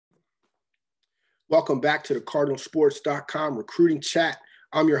Welcome back to the CardinalSports.com recruiting chat.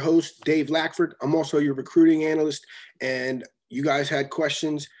 I'm your host, Dave Lackford. I'm also your recruiting analyst, and you guys had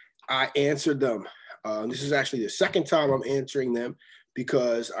questions. I answered them. This is actually the second time I'm answering them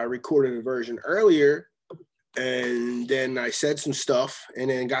because I recorded a version earlier, and then I said some stuff and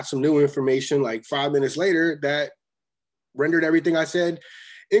then got some new information like 5 minutes later that rendered everything I said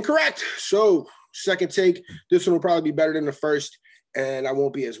incorrect. So second take, this one will probably be better than the first, and I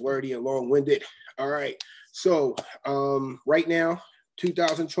won't be as wordy and long-winded. All right. So right now,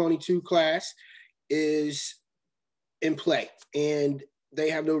 2022 class is in play, and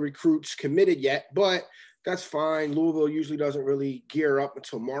they have no recruits committed yet, but that's fine. Louisville usually doesn't really gear up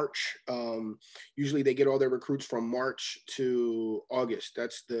until March. Usually they get all their recruits from March to August.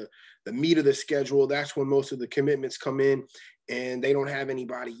 That's the meat of the schedule. That's when most of the commitments come in, and they don't have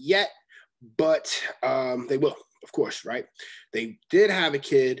anybody yet, but they will. Of course, right? They did have a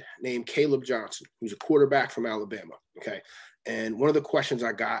kid named Caleb Johnson, who's a quarterback from Alabama, okay? And one of the questions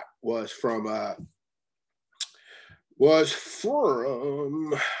I got was from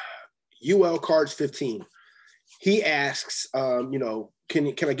UL Cards 15. He asks, can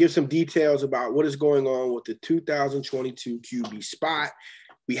I give some details about what is going on with the 2022 QB spot?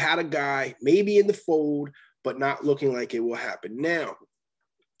 We had a guy maybe in the fold, but not looking like it will happen now.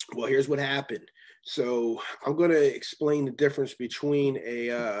 Well, here's what happened. So I'm going to explain the difference between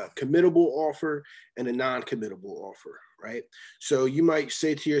a committable offer and a non-committable offer, right? So you might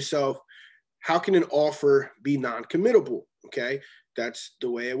say to yourself, how can an offer be non-committable? Okay, that's the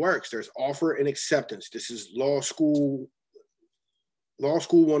way it works. There's offer and acceptance. This is law school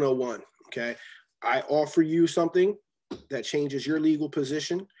 101, okay? I offer you something that changes your legal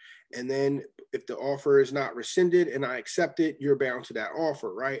position, and then if the offer is not rescinded and I accept it, you're bound to that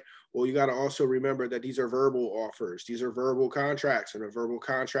offer, right? Well, you got to also remember that these are verbal offers. These are verbal contracts, and a verbal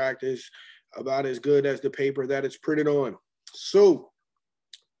contract is about as good as the paper that it's printed on. So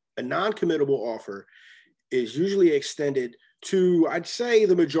a non-committable offer is usually extended to, I'd say,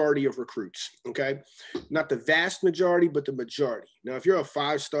 the majority of recruits, okay? Not the vast majority, but the majority. Now, if you're a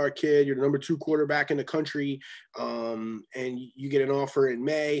five-star kid, you're the number 2 quarterback in the country, and you get an offer in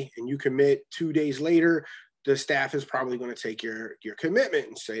May and you commit 2 days later, the staff is probably going to take your commitment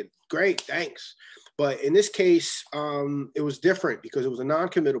and say, great, thanks. But in this case, it was different because it was a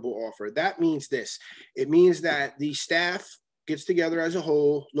non-committable offer. That means this. It means that the staff gets together as a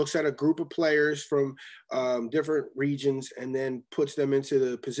whole, looks at a group of players from different regions, and then puts them into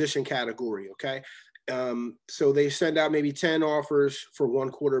the position category, okay? So they send out maybe 10 offers for one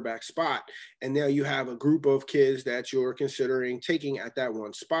quarterback spot, and now you have a group of kids that you're considering taking at that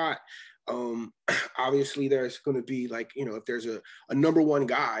one spot. Obviously there's going to be if there's a number 1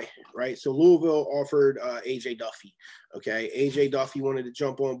 guy, right? So Louisville offered AJ Duffy. Okay. AJ Duffy wanted to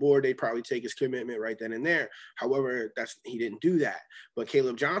jump on board. They'd probably take his commitment right then and there. However, he didn't do that. But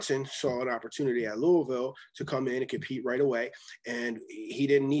Caleb Johnson saw an opportunity at Louisville to come in and compete right away. And he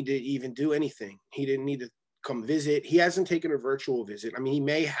didn't need to even do anything. He didn't need to come visit. He hasn't taken a virtual visit. I mean, he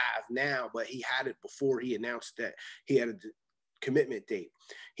may have now, but he had it before he announced that he had a commitment date.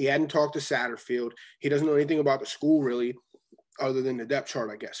 He hadn't talked to Satterfield. He doesn't know anything about the school really, other than the depth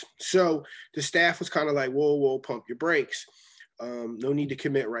chart, I guess. So the staff was kind of like, whoa, pump your brakes. No need to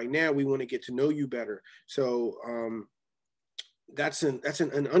commit right now. We want to get to know you better. So that's an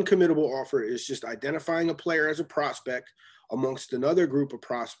uncommittable offer. Is just identifying a player as a prospect amongst another group of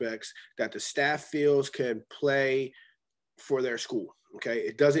prospects that the staff feels can play for their school. Okay.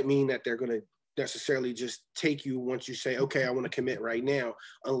 It doesn't mean that they're going to necessarily just take you once you say, okay, I want to commit right now,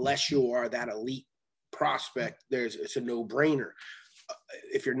 unless you are that elite prospect. It's a no-brainer.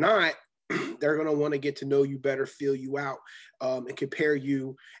 If you're not, they're going to want to get to know you better, feel you out, and compare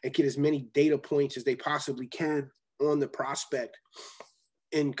you and get as many data points as they possibly can on the prospect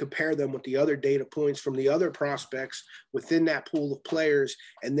and compare them with the other data points from the other prospects within that pool of players,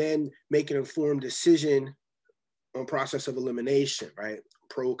 and then make an informed decision on process of elimination, right?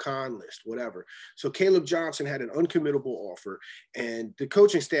 Pro-con list, whatever. So Caleb Johnson had an uncommittable offer, and the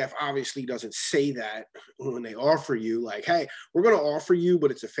coaching staff obviously doesn't say that when they offer you, like, hey, we're going to offer you,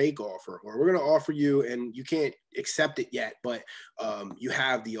 but it's a fake offer, or we're going to offer you and you can't accept it yet, but you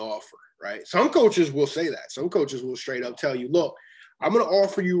have the offer, right? Some coaches will say that. Some coaches will straight up tell you, look, I'm going to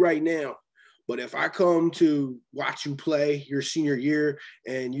offer you right now, but if I come to watch you play your senior year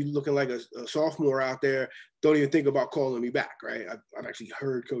and you looking like a sophomore out there, don't even think about calling me back, right? I've actually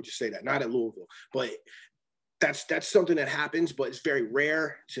heard coaches say that, not at Louisville, but that's something that happens, but it's very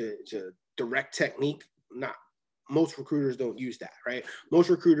rare to direct technique, not most recruiters don't use that, right? Most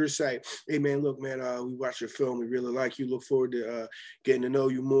recruiters say, hey, man, look, man, we watched your film. We really like you. Look forward to getting to know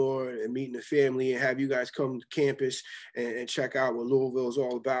you more and meeting the family and have you guys come to campus and check out what Louisville is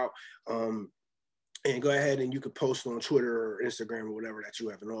all about. And go ahead and you could post on Twitter or Instagram or whatever that you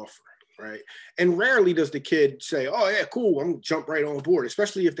have an offer, right? And rarely does the kid say, oh, yeah, cool, I'm going to jump right on board,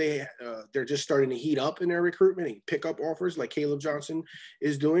 especially if they're just starting to heat up in their recruitment and pick up offers like Caleb Johnson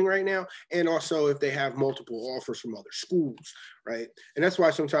is doing right now. And also if they have multiple offers from other schools, right? And that's why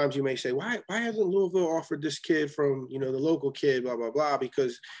sometimes you may say, why hasn't Louisville offered this kid from, the local kid, blah, blah, blah,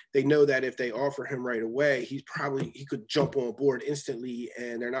 because they know that if they offer him right away, he could jump on board instantly,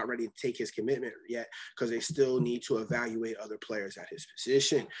 and they're not ready to take his commitment yet because they still need to evaluate other players at his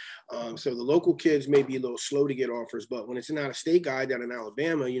position. So the local kids may be a little slow to get offers, but when it's an out-of-state guy down in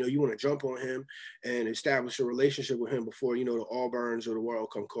Alabama, you want to jump on him and establish a relationship with him before, the Auburns or the world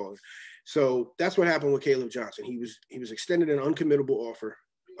come calling. So that's what happened with Caleb Johnson. He was extended an uncommittable offer.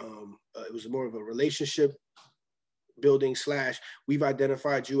 It was more of a relationship building / we've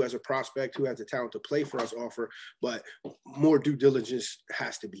identified you as a prospect who has the talent to play for us offer, but more due diligence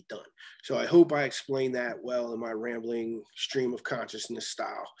has to be done. So I hope I explained that well in my rambling stream of consciousness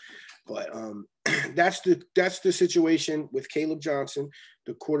style. But that's the situation with Caleb Johnson.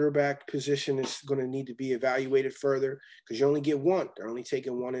 The quarterback position is going to need to be evaluated further because you only get one. They're only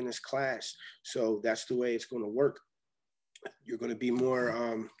taking one in this class. So that's the way it's going to work. You're going to be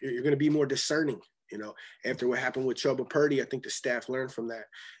more you're going to be more discerning. After what happened with Chuba Purdy, I think the staff learned from that.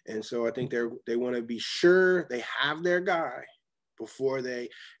 And so I think they want to be sure they have their guy before they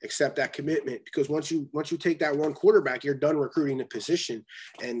accept that commitment. Because once you take that one quarterback, you're done recruiting the position.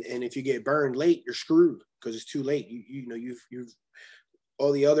 And if you get burned late, you're screwed because it's too late. You've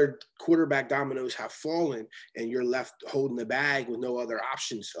all the other quarterback dominoes have fallen and you're left holding the bag with no other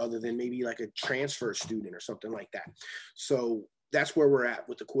options other than maybe like a transfer student or something like that. So that's where we're at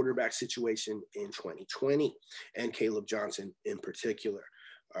with the quarterback situation in 2020 and Caleb Johnson in particular.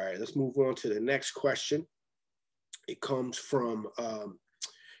 All right, let's move on to the next question. It comes from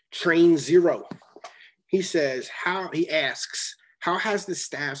Train Zero. He asks, how has the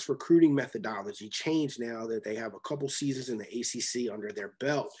staff's recruiting methodology changed now that they have a couple seasons in the ACC under their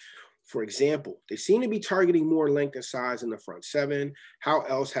belt? For example, they seem to be targeting more length and size in the front seven. How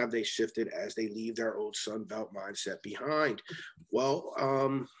else have they shifted as they leave their old Sun Belt mindset behind? Well,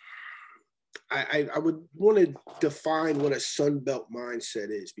 I would want to define what a Sun Belt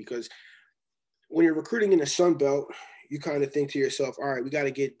mindset is, because when you're recruiting in the Sun Belt, you kind of think to yourself, all right, we got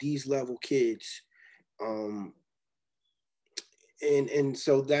to get these level kids. And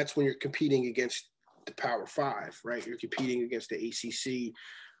so that's when you're competing against the Power Five, right? You're competing against the ACC,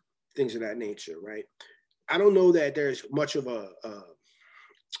 things of that nature, right? I don't know that there's much of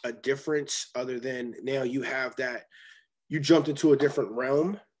a difference other than now you have that you jumped into a different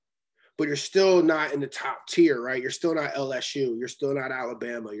realm, but you're still not in the top tier, right? You're still not LSU. You're still not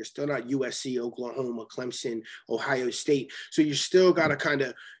Alabama. You're still not USC, Oklahoma, Clemson, Ohio State. So you still got to kind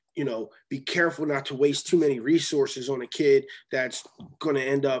of, be careful not to waste too many resources on a kid that's going to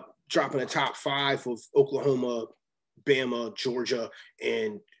end up dropping the top 5 of Oklahoma, Bama, Georgia,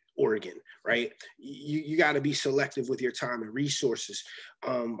 and Oregon, right? You got to be selective with your time and resources.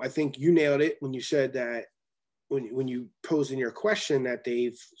 I think you nailed it when you said that when you posed in your question that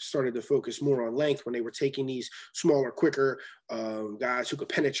they've started to focus more on length when they were taking these smaller, quicker guys who could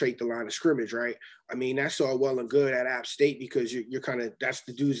penetrate the line of scrimmage, right? I mean, that's all well and good at App State because you're kind of, that's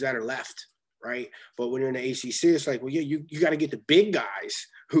the dudes that are left, right? But when you're in the ACC, it's like, well, yeah, you got to get the big guys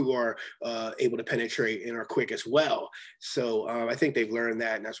who are able to penetrate and are quick as well. So I think they've learned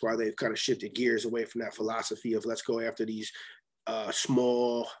that, and that's why they've kind of shifted gears away from that philosophy of let's go after these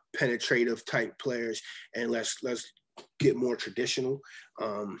small, penetrative type players and let's get more traditional.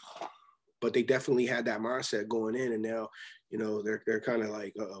 But they definitely had that mindset going in, and now, they're kind of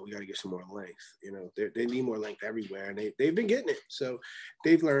like, we got to get some more length. They need more length everywhere, and they've been getting it. So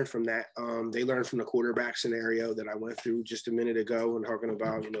they've learned from that. They learned from the quarterback scenario that I went through just a minute ago and talking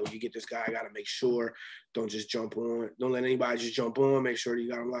about, you get this guy, got to make sure, don't just jump on. Don't let anybody just jump on. Make sure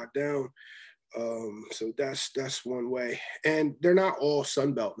you got him locked down. So that's one way. And they're not all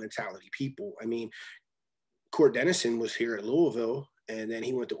Sunbelt mentality people. I mean, Court Dennison was here at Louisville, and then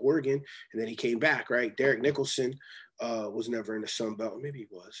he went to Oregon, and then he came back, right? Derek Nicholson was never in the Sun Belt. Maybe he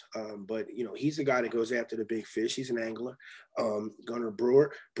was. But, he's the guy that goes after the big fish. He's an angler. Gunnar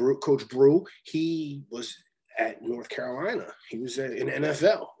Brewer, Coach Brew, he was at North Carolina. He was in the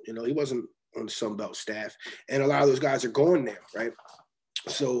NFL. He wasn't on the Sun Belt staff. And a lot of those guys are gone now, right?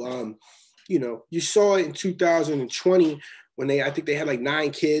 So, you saw it in 2020 when I think they had like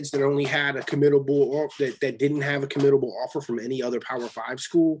 9 kids that only had a committable that didn't have a committable offer from any other Power 5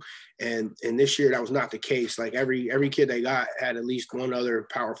 school. And this year that was not the case. Like every kid they got had at least one other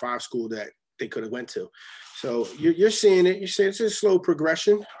Power 5 school that they could have went to. So you're seeing it. You're seeing it's a slow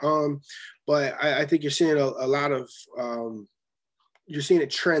progression. But I think you're seeing a lot of you're seeing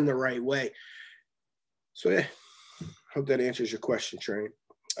it trend the right way. So yeah, hope that answers your question, Train.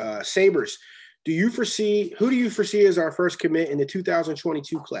 Sabres. Who do you foresee as our first commit in the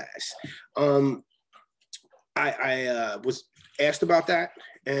 2022 class? I was asked about that,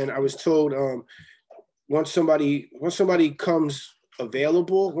 and I was told once somebody comes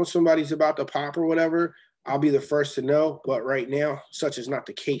available, once somebody's about to pop or whatever, I'll be the first to know. But right now, such is not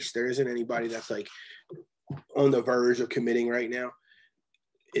the case. There isn't anybody that's like on the verge of committing right now.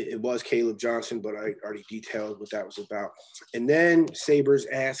 It was Caleb Johnson, but I already detailed what that was about. And then Sabres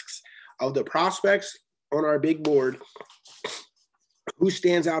asks, of the prospects on our big board, who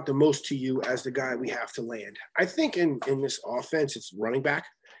stands out the most to you as the guy we have to land? I think in this offense, it's running back.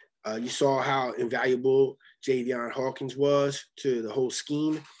 You saw how invaluable Javion Hawkins was to the whole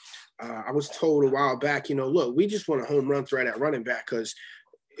scheme. I was told a while back, look, we just want a home run threat at running back because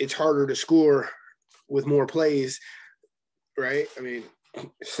it's harder to score with more plays, right? I mean, it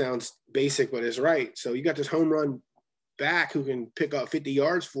sounds basic, but it's right. So you got this home run back who can pick up 50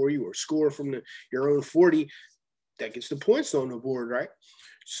 yards for you or score from your own 40, that gets the points on the board, right?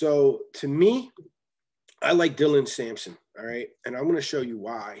 So to me, I like Dylan Sampson, all right? And I'm going to show you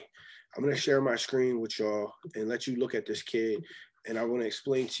why. I'm going to share my screen with y'all and let you look at this kid, and I want to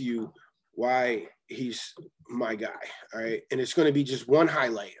explain to you why he's my guy, all right? And it's going to be just one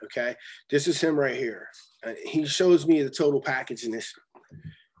highlight, okay? This is him right here. He shows me the total package in this.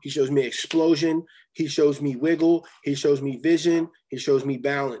 He shows me explosion. He shows me wiggle. He shows me vision. He shows me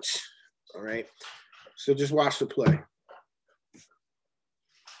balance. All right. So just watch the play.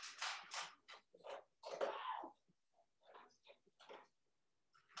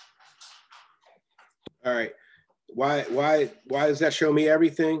 All right. Why does that show me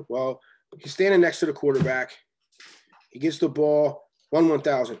everything? Well, he's standing next to the quarterback. He gets the ball,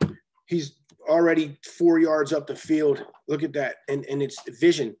 1,000. He's already 4 yards up the field. Look at that. And it's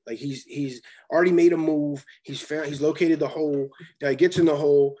vision. Like he's already made a move. He's located the hole. Now he gets in the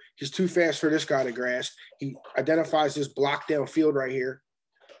hole. He's too fast for this guy to grasp. He identifies this block downfield right here.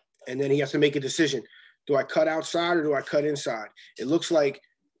 And then he has to make a decision. Do I cut outside or do I cut inside? It looks like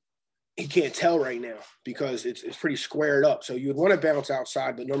he can't tell right now because it's pretty squared up. So you would want to bounce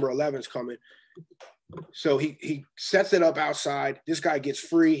outside, but number 11's coming. So he sets it up outside. This guy gets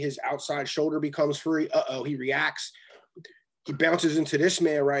free. His outside shoulder becomes free. Uh-oh, he reacts. He bounces into this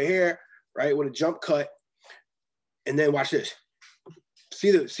man right here, right, with a jump cut. And then watch this.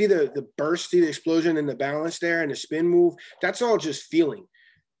 See the burst, see the explosion and the balance there and the spin move? That's all just feeling.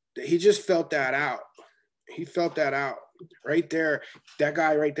 He just felt that out. He felt that out right there. That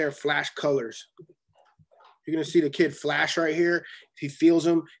guy right there flashed colors. You're going to see the kid flash right here. He feels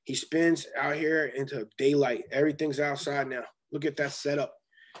him. He spins out here into daylight. Everything's outside now. Look at that setup.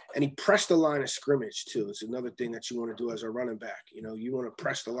 And he pressed the line of scrimmage, too. It's another thing that you want to do as a running back. You want to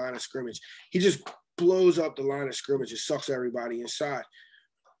press the line of scrimmage. He just blows up the line of scrimmage. It sucks everybody inside.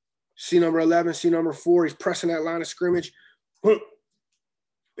 See number 11, see number 4. He's pressing that line of scrimmage.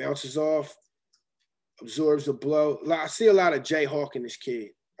 Bounces off. Absorbs the blow. I see a lot of Jayhawk in this kid.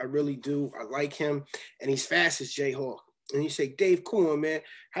 I really do. I like him. And he's fast as Jayhawk. And you say, Dave, come on, man.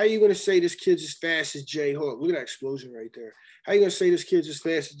 How are you going to say this kid's as fast as Jayhawk? Look at that explosion right there. How are you going to say this kid's as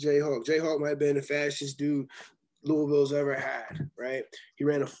fast as Jayhawk? Jayhawk might have been the fastest dude Louisville's ever had, right? He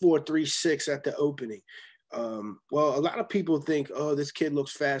ran a 4.36 at the opening. Well, a lot of people think, oh, this kid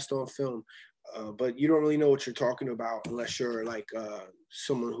looks fast on film. But you don't really know what you're talking about unless you're like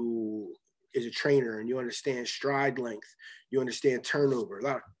someone who is a trainer and you understand stride length, you understand turnover. A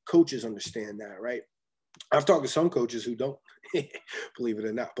lot of coaches understand that, right? I've talked to some coaches who don't, believe it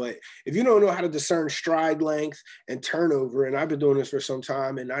or not. But if you don't know how to discern stride length and turnover, and I've been doing this for some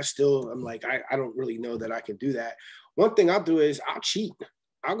time, and I'm like, I don't really know that I can do that. One thing I'll do is I'll cheat.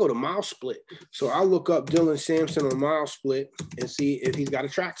 I'll go to mile split. So I'll look up Dylan Sampson on mile split and see if he's got a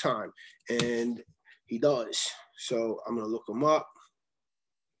track time. And he does. So I'm going to look him up.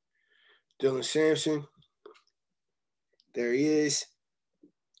 Dylan Sampson. There he is.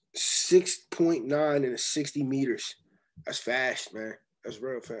 6.9 in a 60 meters. That's fast, man. That's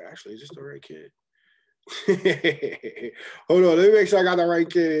real fast. Actually, is this the right kid? Hold on. Let me make sure I got the right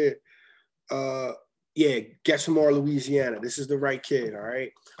kid. Yeah, Bessemer, Louisiana. This is the right kid, all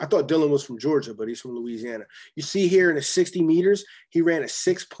right? I thought Dylan was from Georgia, but he's from Louisiana. You see here in the 60 meters, he ran a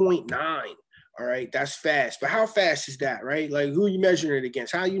 6.9, All right, that's fast. But how fast is that, right? Like, who are you measuring it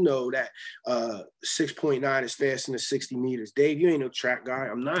against? How you know that 6.9 is faster than 60 meters? Dave, you ain't no track guy.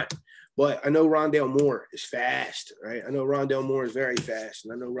 I'm not. But I know Rondale Moore is fast, right? I know Rondale Moore is very fast.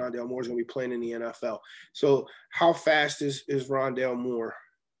 And I know Rondale Moore is going to be playing in the NFL. So how fast is Rondale Moore?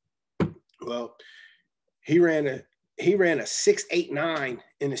 Well, he ran a 6.89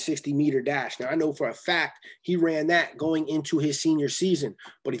 in the 60-meter dash. Now, I know for a fact he ran that going into his senior season.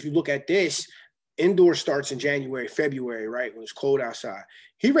 But if you look at this, indoor starts in January, February, right, when it's cold outside.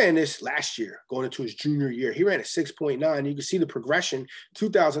 He ran this last year, going into his junior year. He ran a 6.9. You can see the progression.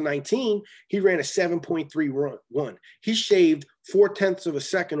 2019, he ran a 7.31. He shaved 0.4 of a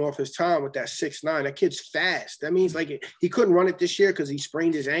second off his time with that 6.9. That kid's fast. That means like he couldn't run it this year because he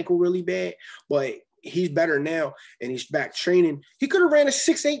sprained his ankle really bad, but he's better now and he's back training. He could have ran a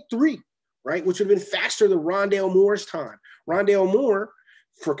 6.83, right, which would have been faster than Rondale Moore's time. Rondale Moore,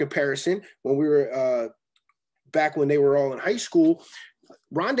 for comparison, when we were back when they were all in high school,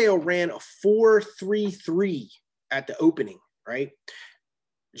 Rondale ran a 4.33 at the opening, right?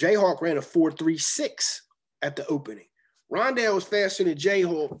 Jayhawk ran a 4.36 at the opening. Rondale was faster than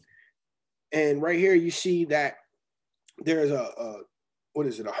Jayhawk. And right here, you see that there's a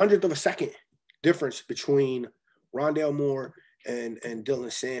 100th of a second difference between Rondale Moore and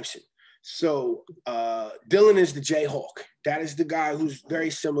Dylan Sampson. So Dylan is the Jayhawk. That is the guy who's very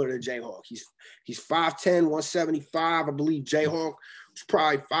similar to Jayhawk. He's 5'10", 175. I believe Jayhawk was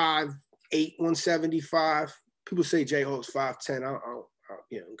probably 5'8", 175. People say Jayhawk's 5'10".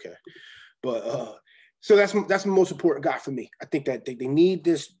 Yeah, okay. But so that's the most important guy for me. I think that they need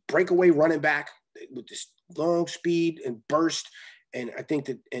this breakaway running back with this long speed and burst. And I think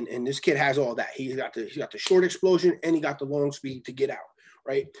that and this kid has all that. He got the short explosion and he got the long speed to get out.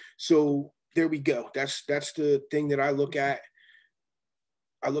 Right. So there we go. That's the thing that I look at.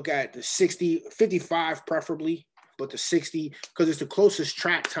 I look at the 60, 55 preferably, but the 60, because it's the closest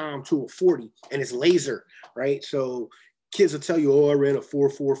track time to a 40 and it's laser. Right. So kids will tell you, oh, I ran a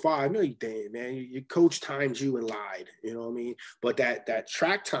 4.45. No, you didn't, man. Your coach timed you and lied. You know what I mean? But that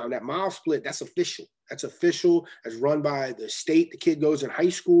track time, that mile split, that's official. That's official. That's run by the state. The kid goes in high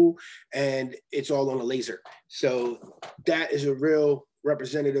school and it's all on a laser. So that is a real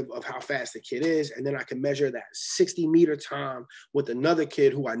representative of how fast the kid is. And then I can measure that 60-meter time with another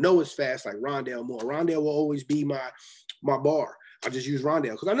kid who I know is fast, like Rondale Moore. Rondale will always be my bar. I just use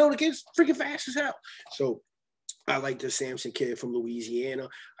Rondale because I know the kid's freaking fast as hell. So I like the Sampson kid from Louisiana.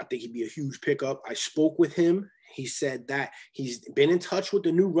 I think he'd be a huge pickup. I spoke with him. He said that he's been in touch with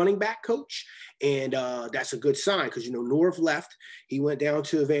the new running back coach, and that's a good sign because, you know, Norv left. He went down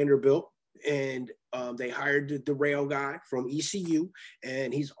to Vanderbilt, and they hired the rail guy from ECU,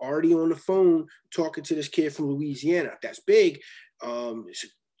 and he's already on the phone talking to this kid from Louisiana. That's big. It's a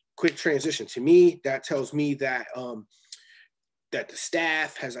quick transition. To me, that tells me that that the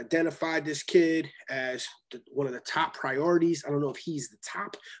staff has identified this kid as one of the top priorities. I don't know if he's the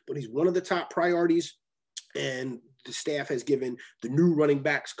top, but he's one of the top priorities. And the staff has given the new running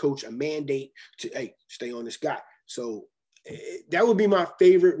backs coach a mandate to, hey, stay on this guy. So that would be my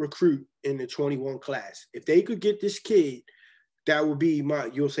favorite recruit in the 21 class. If they could get this kid, that would be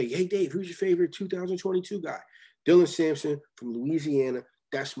you'll say, hey, Dave, who's your favorite 2022 guy? Dylan Sampson from Louisiana.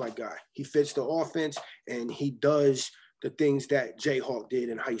 That's my guy. He fits the offense and he does the things that Jayhawk did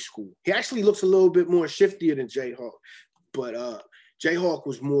in high school. He actually looks a little bit more shiftier than Jayhawk, but Jayhawk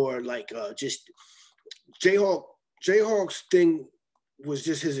was more like just Jayhawk's thing was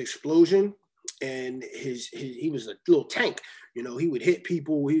just his explosion and he was a little tank. You know, he would hit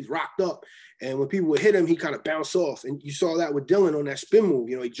people, he's rocked up, and when people would hit him, he kind of bounced off. And you saw that with Dylan on that spin move.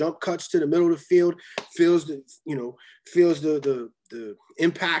 You know, he jump cuts to the middle of the field, feels the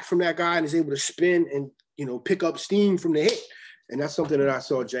impact from that guy and is able to spin and, you know, pick up steam from the hit. And that's something that I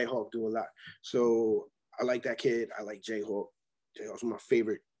saw Jayhawk do a lot. So I like that kid. I like Jayhawk. Jayhawk's one of my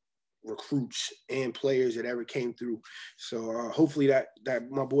favorite recruits and players that ever came through. So hopefully that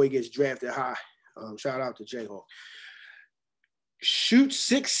my boy gets drafted high. Shout out to Jayhawk. Shoot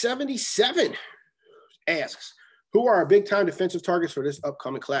 677 asks, who are our big-time defensive targets for this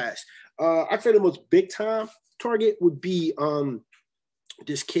upcoming class? I'd say the most big-time target would be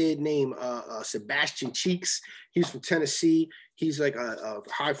this kid named Sebastian Cheeks. He's from Tennessee. He's like a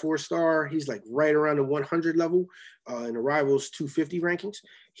high 4-star. He's like right around the 100 level in the Rivals 250 rankings.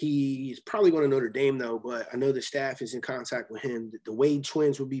 He's probably going to Notre Dame, though, but I know the staff is in contact with him. The Wade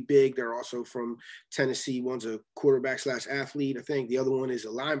twins would be big. They're also from Tennessee. One's a quarterback/athlete, I think. The other one is a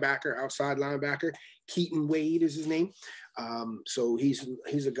linebacker, outside linebacker. Keaton Wade is his name. So he's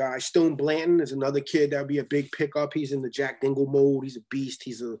a guy. Stone Blanton is another kid that would be a big pickup. He's in the Jack Dingle mold. He's a beast.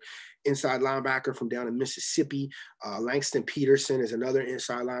 He's a inside linebacker from down in Mississippi. Langston Peterson is another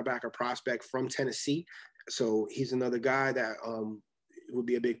inside linebacker prospect from Tennessee. So he's another guy that would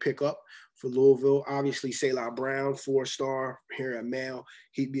be a big pickup for Louisville. Obviously, Selah Brown, 4-star here at Male.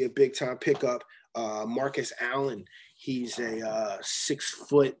 He'd be a big-time pickup. Marcus Allen, he's a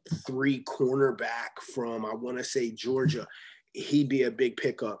 6'3" cornerback from, I want to say, Georgia. He'd be a big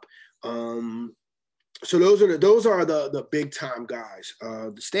pickup. So those are the big-time guys.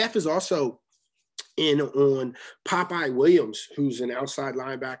 The staff is also in on Popeye Williams, who's an outside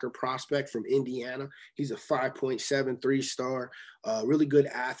linebacker prospect from Indiana. He's a 5.7 3-star, really good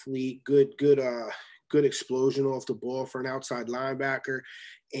athlete, good explosion off the ball for an outside linebacker,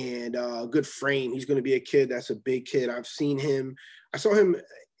 and good frame. He's going to be a kid that's a big kid. I saw him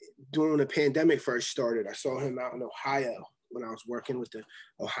during the pandemic first started. I saw him out in Ohio when I was working with the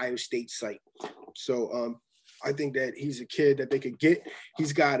Ohio State site. So I think that he's a kid that they could get.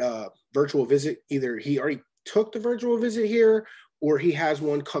 He's got a virtual visit. Either he already took the virtual visit here or he has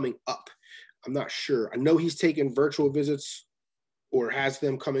one coming up. I'm not sure. I know he's taking virtual visits or has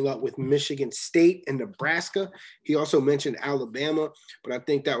them coming up with Michigan State and Nebraska. He also mentioned Alabama, but I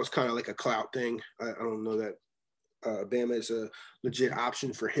think that was kind of like a clout thing. I don't know that Alabama is a legit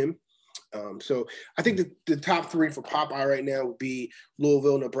option for him. So I think the top 3 for Popeye right now would be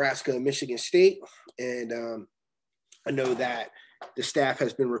Louisville, Nebraska, and Michigan State. And I know that the staff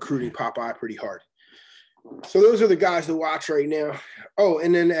has been recruiting Popeye pretty hard. So those are the guys to watch right now. Oh,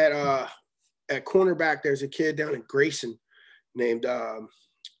 and then at cornerback, there's a kid down in Grayson named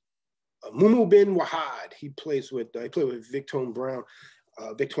Mumu bin Wahad. He played with Victon Brown.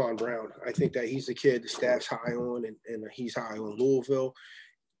 I think that he's the kid the staff's high on, and he's high on Louisville.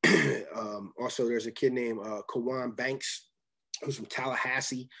 Also, there's a kid named Kawan Banks, who's from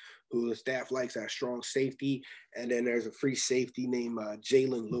Tallahassee, who the staff likes at strong safety. And then there's a free safety named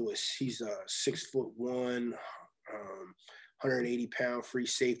Jalen Lewis. He's a 6'1", 180-pound free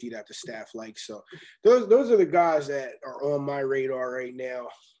safety that the staff likes. So those are the guys that are on my radar right now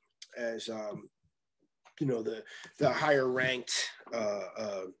as, the higher ranked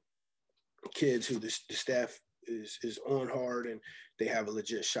kids who the staff is on hard and they have a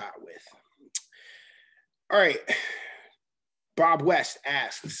legit shot with. All right. Bob West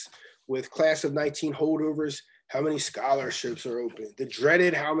asks, with class of 19 holdovers, how many scholarships are open? The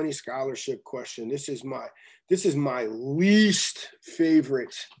dreaded how many scholarship question. This is my least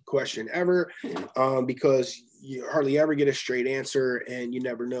favorite question ever, because you hardly ever get a straight answer and you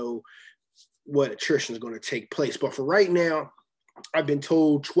never know what attrition is going to take place. But for right now, I've been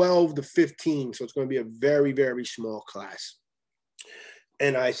told 12 to 15, so it's going to be a very, very small class.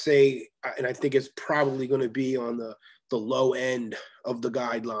 And I think it's probably going to be on the low end of the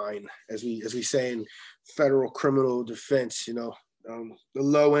guideline, as we say in federal criminal defense. The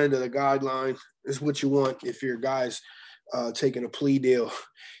low end of the guideline is what you want if your guy's taking a plea deal.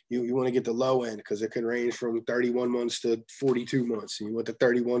 You want to get the low end because it can range from 31 months to 42 months. And you want the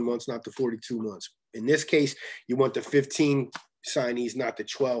 31 months, not the 42 months. In this case, you want the 15 signees, not the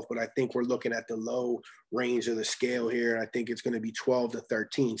 12, but I think we're looking at the low range of the scale here. I think it's going to be 12 to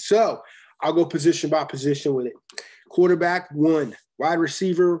 13. So I'll go position by position with it. Quarterback, 1. Wide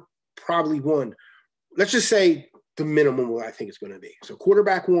receiver, probably 1. Let's just say the minimum what I think it's going to be. So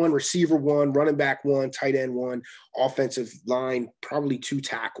quarterback 1, receiver 1, running back 1, tight end 1, offensive line, probably 2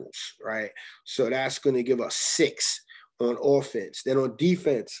 tackles, right? So that's going to give us 6 on offense. Then on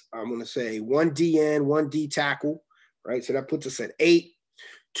defense, I'm going to say 1 DN, 1 D tackle, right? So that puts us at 8.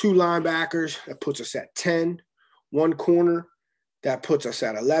 2 linebackers, that puts us at 10. 1 corner, that puts us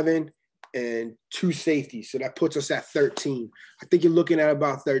at 11. And 2 safeties, so that puts us at 13. I think you're looking at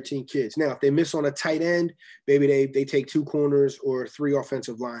about 13 kids. Now, if they miss on a tight end, maybe they take 2 corners or 3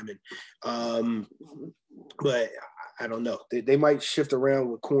 offensive linemen. But I don't know. They might shift around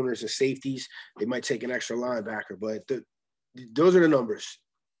with corners and safeties. They might take an extra linebacker. But those are the numbers.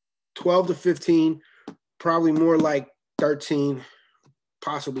 12 to 15, probably more like 13,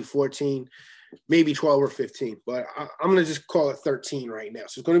 possibly 14. Maybe 12 or 15, but I'm going to just call it 13 right now.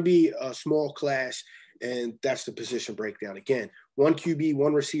 So it's going to be a small class, and that's the position breakdown. Again, 1 QB,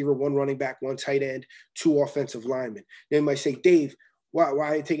 1 receiver, 1 running back, 1 tight end, 2 offensive linemen. They might say, Dave, why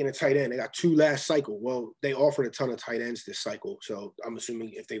are they taking a tight end? They got 2 last cycle. Well, they offered a ton of tight ends this cycle. So I'm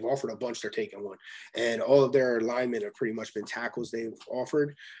assuming if they've offered a bunch, they're taking one. And all of their linemen have pretty much been tackles they've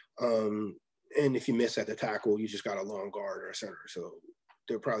offered. And if you miss at the tackle, you just got a long guard or a center. So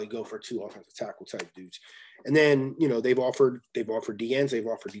they'll probably go for 2 offensive tackle type dudes. And then, you know, they've offered DNs, they've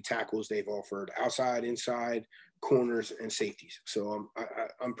offered D tackles, they've offered outside, inside, corners, and safeties. So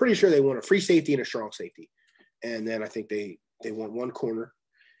I'm pretty sure they want a free safety and a strong safety. And then I think they want 1 corner,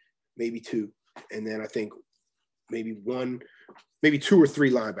 maybe 2. And then I think maybe 2 or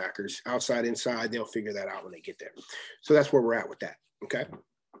 3 linebackers, outside, inside. They'll figure that out when they get there. So that's where we're at with that. Okay.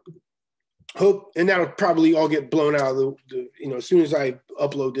 Hope, and that'll probably all get blown out of the you know, as soon as I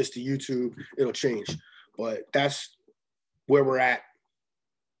upload this to YouTube, it'll change. But that's where we're at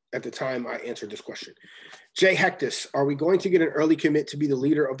the time I answered this question. Jay Hectus, are we going to get an early commit to be the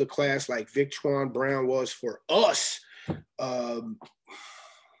leader of the class like Vic Twan Brown was for us? I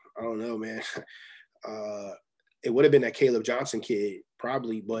don't know, man. It would have been that Caleb Johnson kid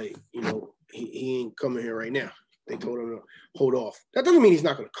probably, but you know, he ain't coming here right now. They told him to hold off. That doesn't mean he's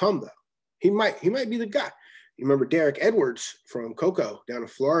not going to come though. He might be the guy. You remember Derek Edwards from Cocoa down in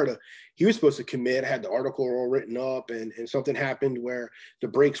Florida? He was supposed to commit, had the article all written up, and something happened where the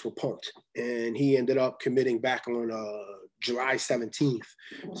brakes were pumped, and he ended up committing back on July 17th.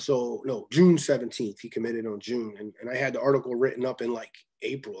 So, no, June 17th. He committed on June, and I had the article written up in like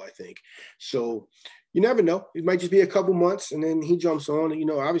April, I think. So you never know. It might just be a couple months, and then he jumps on. You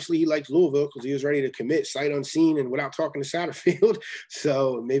know, obviously he likes Louisville because he was ready to commit sight unseen and without talking to Satterfield.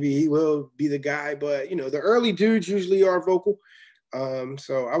 So maybe he will be the guy. But, you know, the early dudes usually are vocal.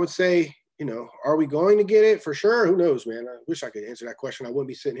 So I would say, you know, are we going to get it? For sure. Who knows, man? I wish I could answer that question. I wouldn't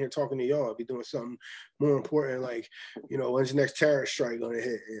be sitting here talking to y'all. I'd be doing something more important, like, you know, when's the next terrorist strike going to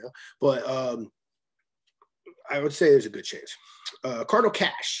hit? You know? But I would say there's a good chance. Cardinal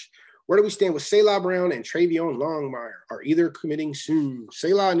Cash. Where do we stand with Selah Brown and Travion Longmire? Are either committing soon?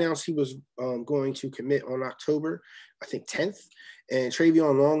 Selah announced he was going to commit on October, I think 10th. And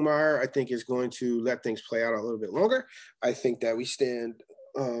Travion Longmire, I think, is going to let things play out a little bit longer. I think that we stand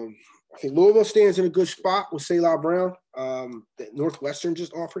I think Louisville stands in a good spot with Selah Brown. That Northwestern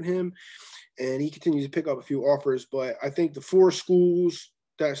just offered him, and he continues to pick up a few offers. But I think the 4 schools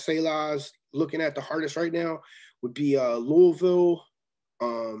that Selah's looking at the hardest right now would be Louisville,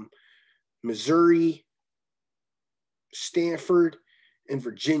 Missouri, Stanford, and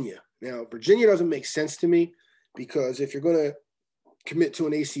Virginia. Now, Virginia doesn't make sense to me because if you're going to commit to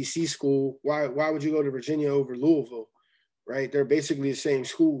an ACC school, why would you go to Virginia over Louisville, right? They're basically the same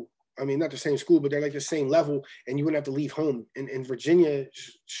school. I mean, not the same school, but they're like the same level, and you wouldn't have to leave home. In Virginia,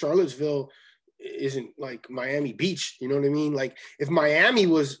 Charlottesville isn't like Miami Beach. You know what I mean? Like if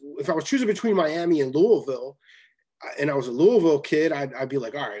I was choosing between Miami and Louisville, and I was a Louisville kid, I'd be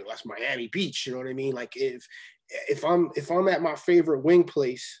like, all right, well, that's Miami Beach. You know what I mean? Like if I'm at my favorite wing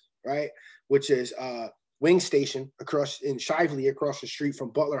place, right, which is Wing Station across in Shively, across the street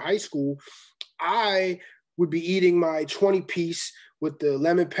from Butler High School, I would be eating my 20-piece with the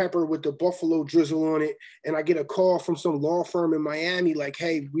lemon pepper with the buffalo drizzle on it, and I get a call from some law firm in Miami like,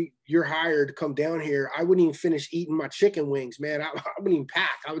 hey, you're hired to come down here. I wouldn't even finish eating my chicken wings, man. I wouldn't even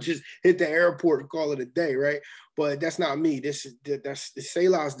pack. I would just hit the airport and call it a day, right? But that's not me. That's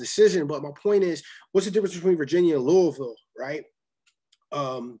Selah's decision. But my point is, what's the difference between Virginia and Louisville, right?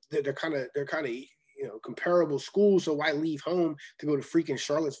 They're kind of you know, comparable schools, so why leave home to go to freaking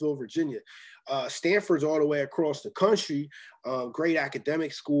Charlottesville, Virginia? Stanford's all the way across the country, great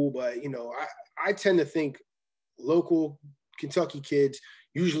academic school, but, you know, I tend to think local Kentucky kids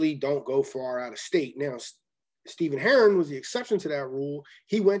usually don't go far out of state. Now, Stephen Herron was the exception to that rule.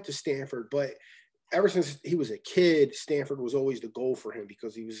 He went to Stanford, but ever since he was a kid, Stanford was always the goal for him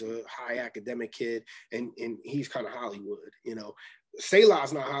because he was a high academic kid, and he's kind of Hollywood, you know.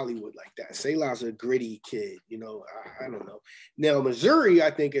 Selah's not Hollywood like that. Selah's a gritty kid, you know. I don't know. Now, Missouri,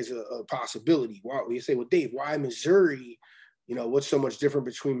 I think, is a possibility. Why, you say, well, Dave, why Missouri? You know, what's so much different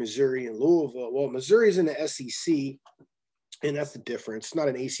between Missouri and Louisville? Well, Missouri's in the SEC, and that's the difference. It's not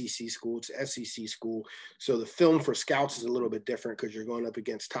an ACC school. It's an SEC school. So the film for scouts is a little bit different because you're going up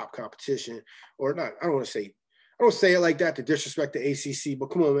against top competition. Or not, I don't say it like that to disrespect the ACC, but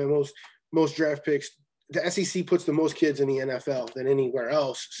come on, man, most draft picks, the SEC puts the most kids in the NFL than anywhere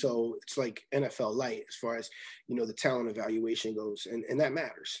else. So it's like NFL light as far as, you know, the talent evaluation goes. And that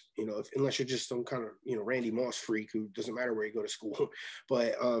matters, you know, unless you're just some kind of, you know, Randy Moss freak who doesn't matter where you go to school.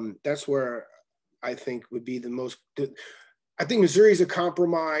 But that's where I think would be the most – I think Missouri's a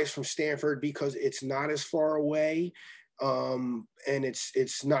compromise from Stanford because it's not as far away. And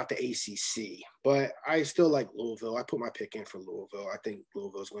it's not the ACC, but I still like Louisville. I put my pick in for Louisville. I think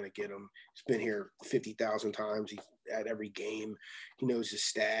Louisville's going to get him. He's been here 50,000 times. He's at every game. He knows his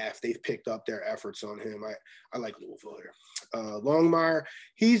staff. They've picked up their efforts on him. I like Louisville here. Longmire,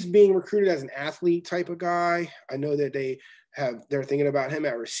 he's being recruited as an athlete type of guy. I know that they're thinking about him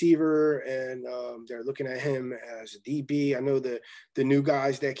at receiver, and they're looking at him as a DB. I know that the new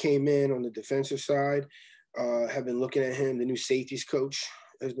guys that came in on the defensive side have been looking at him. The new safeties coach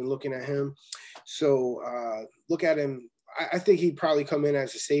has been looking at him. So look at him. I think he'd probably come in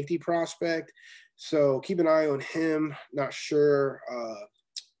as a safety prospect. So keep an eye on him. Not sure.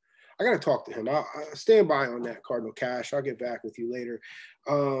 I got to talk to him. I'll stand by on that, Cardinal Cash. I'll get back with you later.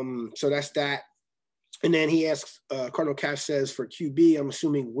 So that's that. And then he asks, Cardinal Cash says, for QB, I'm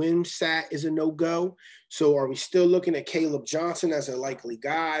assuming Wimsatt is a no-go. So are we still looking at Caleb Johnson as a likely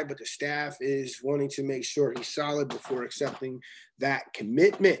guy, but the staff is wanting to make sure he's solid before accepting that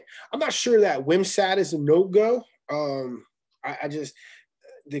commitment? I'm not sure that Wimsatt is a no-go. I just –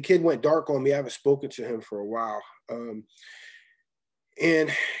 the kid went dark on me. I haven't spoken to him for a while.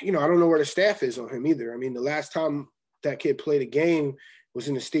 And, you know, I don't know where the staff is on him either. I mean, the last time that kid played a game – was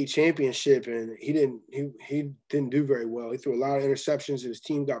in the state championship, and he didn't do very well. He threw a lot of interceptions, and his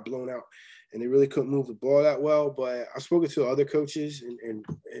team got blown out, and they really couldn't move the ball that well. But I've spoken to other coaches and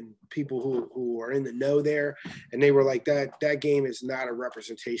people who are in the know there, and they were like, that game is not a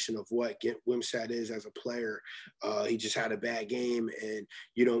representation of what Wimsatt is as a player. He just had a bad game, and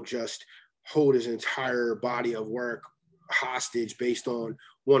you don't just hold his entire body of work hostage based on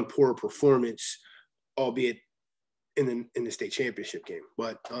one poor performance, albeit in the state championship game.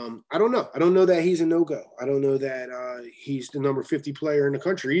 But I don't know. I don't know that he's a no-go. I don't know that he's the number 50 player in the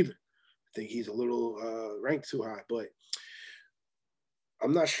country either. I think he's a little ranked too high, but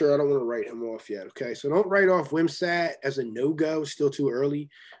I'm not sure. I don't want to write him off yet. Okay. So don't write off Wimsatt as a no-go. Still too early.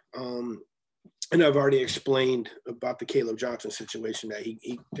 And I've already explained about the Caleb Johnson situation that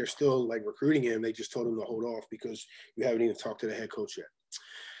they're still like recruiting him. They just told him to hold off because you haven't even talked to the head coach yet.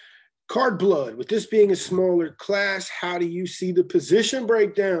 Card Blood, with this being a smaller class, how do you see the position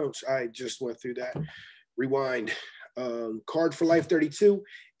breakdowns? I just went through that. Rewind. Card for Life 32.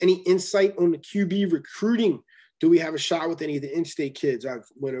 Any insight on the QB recruiting? Do we have a shot with any of the in-state kids? I've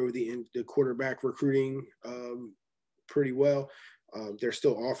went over the quarterback recruiting pretty well. They're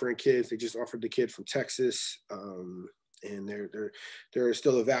still offering kids. They just offered the kid from Texas, and they're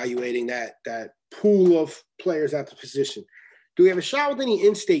still evaluating that pool of players at the position. Do we have a shot with any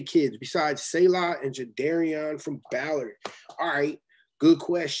in-state kids besides Selah and Jadarian from Ballard? All right, good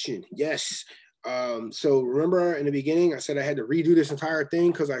question. Yes. So remember in the beginning, I said I had to redo this entire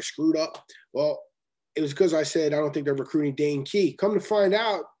thing because I screwed up. Well, it was because I said I don't think they're recruiting Dane Key. Come to find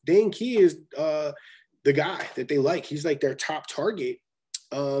out, Dane Key is the guy that they like. He's like their top target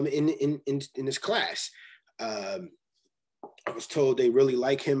in this class. I was told they really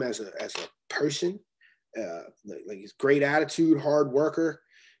like him as a person. Like he's great attitude, hard worker,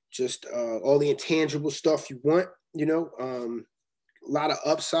 just all the intangible stuff you want, you know, a lot of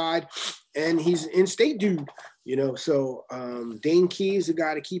upside, and he's an in-state dude, you know. So Dane Key is a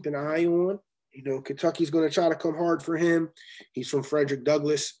guy to keep an eye on. You know, Kentucky's going to try to come hard for him. He's from Frederick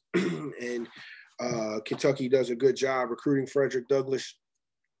Douglass, and Kentucky does a good job recruiting Frederick Douglass.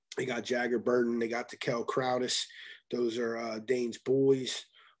 They got Jagger Burton, they got Tekel Crowdis. Those are Dane's boys,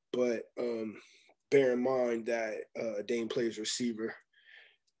 but bear in mind that Dane plays receiver,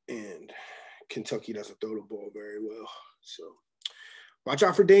 and Kentucky doesn't throw the ball very well. So watch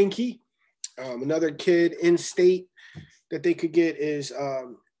out for Dane Key. Another kid in state that they could get is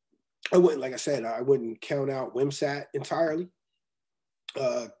I wouldn't count out Wimsatt entirely.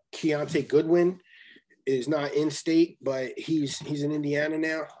 Keontae Goodwin is not in state, but he's in Indiana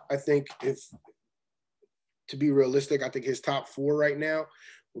now. I think to be realistic, I think his top four right now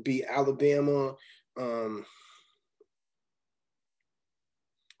would be Alabama,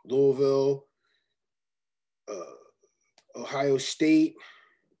 Louisville, Ohio State,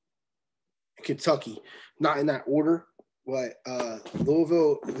 Kentucky. Not in that order, but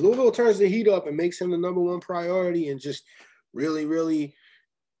Louisville turns the heat up and makes him the number one priority and just really, really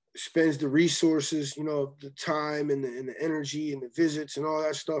spends the resources, you know, the time and the energy and the visits and all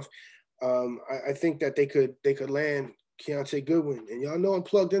that stuff. I think that they could land Keontae Goodwin, and y'all know I'm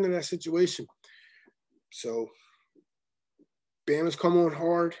plugged into that situation. So Bama's come on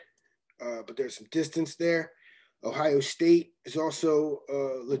hard, but there's some distance there. Ohio State is also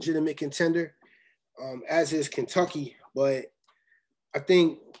a legitimate contender, as is Kentucky. But I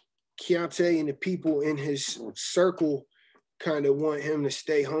think Keontae and the people in his circle kind of want him to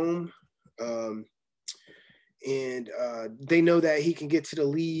stay home. And they know that he can get to the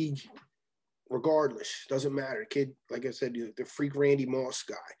league regardless. Doesn't matter. Kid, like I said, the freak Randy Moss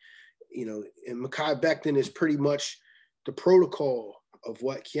guy, and Mekhi Becton is pretty much the protocol of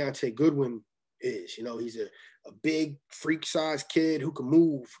what Keontae Goodwin is. He's a big freak-sized kid who can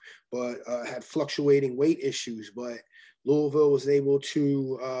move, but had fluctuating weight issues. But Louisville was able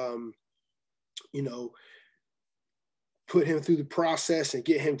to, put him through the process and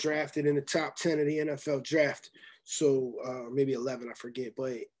get him drafted in the top 10 of the NFL draft. So maybe 11, I forget.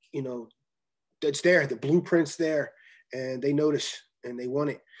 But, that's there. The blueprint's there, and they notice, and they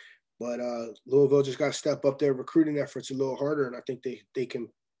want it. But Louisville just got to step up their recruiting efforts a little harder, and I think they can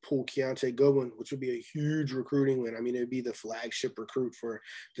pull Keontae Goodwin, which would be a huge recruiting win. I mean, it'd be the flagship recruit for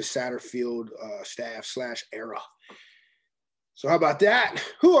the Satterfield staff/era. So how about that?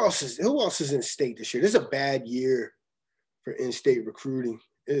 Who else is in state this year? This is a bad year for in-state recruiting.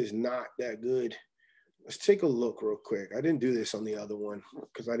 It is not that good. Let's take a look real quick. I didn't do this on the other one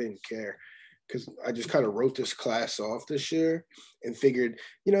because I didn't care, because I just kind of wrote this class off this year and figured,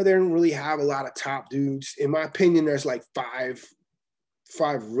 they don't really have a lot of top dudes. In my opinion, there's like five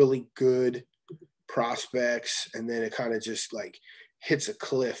really good prospects, and then it kind of just like hits a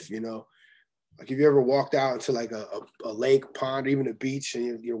cliff, Like if you ever walked out into like a lake, pond, or even a beach,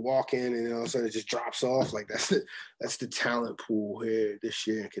 and you're walking, and then all of a sudden it just drops off. Like that's the talent pool here this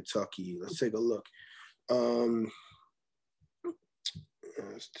year in Kentucky. Let's take a look.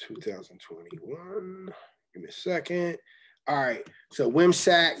 That's 2021. Give me a second. All right. So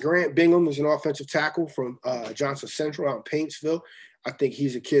Wimsatt Grant Bingham is an offensive tackle from Johnson Central out in Paintsville. I think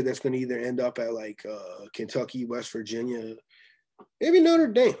he's a kid that's going to either end up at like Kentucky, West Virginia, maybe Notre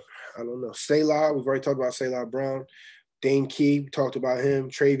Dame. I don't know. Selah, we've already talked about Selah Brown. Dane Key, talked about him.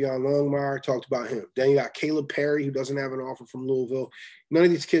 Travion Longmire, talked about him. Then you got Caleb Perry, who doesn't have an offer from Louisville. None of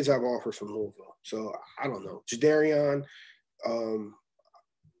these kids have offers from Louisville. So I don't know. Jadarian,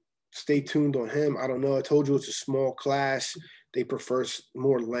 stay tuned on him. I don't know. I told you it's a small class. They prefer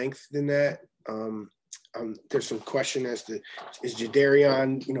more length than that. There's some question as to, is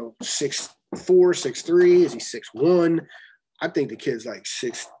Jadarian, 6'4", 6'3"? Is he 6'1"? I think the kid's like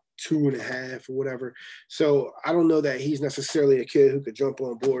 6'2.5" or whatever. So I don't know that he's necessarily a kid who could jump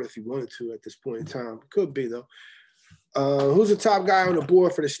on board if he wanted to at this point in time. Could be, though. Who's the top guy on the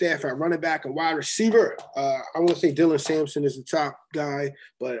board for the staff at running back and wide receiver? I want to say Dylan Sampson is the top guy,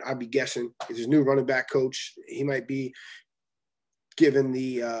 but I'd be guessing. He's his new running back coach. He might be given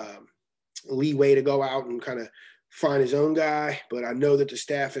the leeway to go out and kind of find his own guy. But I know that the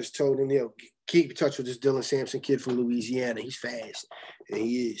staff has told him, keep in touch with this Dylan Sampson kid from Louisiana. He's fast, and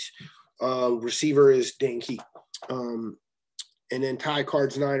he is. Receiver is Dan Key. And then Ty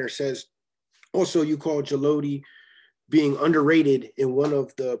Cards-Niner says, also you called Jaloti being underrated in one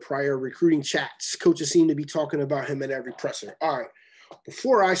of the prior recruiting chats. Coaches seem to be talking about him at every presser. All right.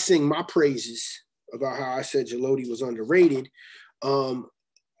 Before I sing my praises about how I said Jaloti was underrated,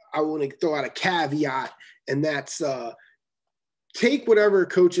 I want to throw out a caveat, and that's take whatever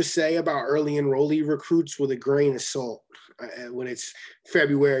coaches say about early enrollee recruits with a grain of salt when it's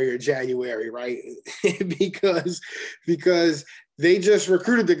February or January, right? because they just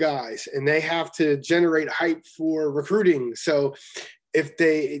recruited the guys and they have to generate hype for recruiting. So if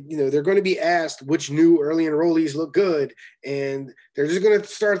they, they're going to be asked which new early enrollees look good, and they're just going to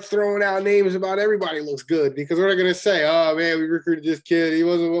start throwing out names about everybody looks good, because what are they going to say? Oh man, we recruited this kid. He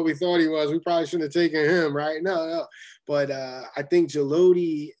wasn't what we thought he was. We probably shouldn't have taken him, right? No. But I think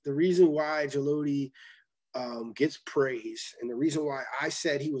Jaloti, the reason why Jaloti gets praise, and the reason why I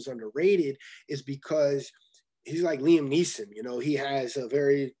said he was underrated, is because he's like Liam Neeson. He has a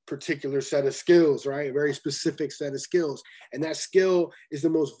very particular set of skills, right? A very specific set of skills. And that skill is the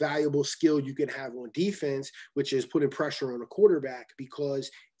most valuable skill you can have on defense, which is putting pressure on a quarterback,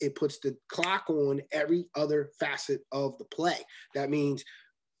 because it puts the clock on every other facet of the play. That means,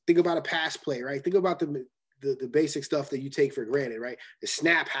 think about a pass play, right? Think about the basic stuff that you take for granted, right? The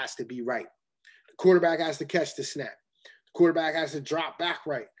snap has to be right. The quarterback has to catch the snap. The quarterback has to drop back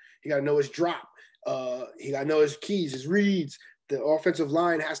right. You got to know his drop. He got to know his keys, his reads. The offensive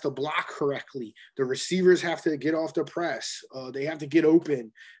line has to block correctly. The receivers have to get off the press. They have to get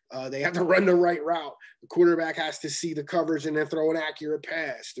open. They have to run the right route. The quarterback has to see the coverage and then throw an accurate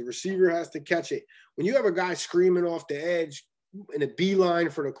pass. The receiver has to catch it. When you have a guy screaming off the edge in a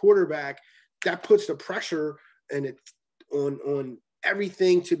beeline for the quarterback, that puts the pressure on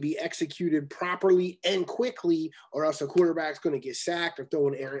everything to be executed properly and quickly, or else the quarterback's going to get sacked or throw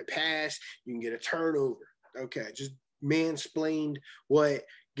an errant pass. You can get a turnover. Okay, just mansplained what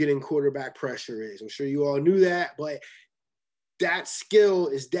getting quarterback pressure is. I'm sure you all knew that, but that skill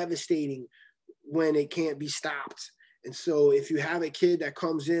is devastating when it can't be stopped. And so if you have a kid that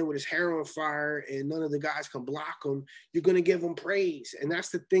comes in with his hair on fire and none of the guys can block him, you're going to give him praise. And that's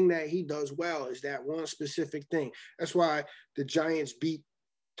the thing that he does well, is that one specific thing. That's why the Giants beat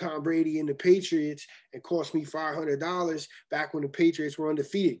Tom Brady and the Patriots and cost me $500 back when the Patriots were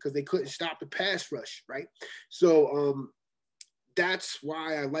undefeated, because they couldn't stop the pass rush, right? So that's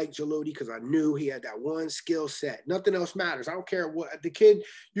why I like Jaloti, because I knew he had that one skill set. Nothing else matters. I don't care what the kid,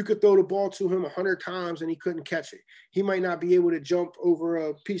 you could throw the ball to him 100 times and he couldn't catch it. He might not be able to jump over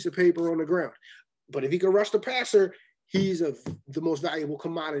a piece of paper on the ground, but if he can rush the passer, he's the most valuable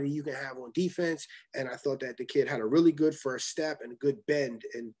commodity you can have on defense. And I thought that the kid had a really good first step and a good bend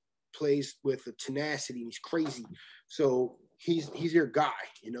and plays with a tenacity. He's crazy. So he's your guy.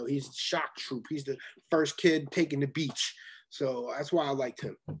 You know, he's shock troop. He's the first kid taking the beach. So that's why I liked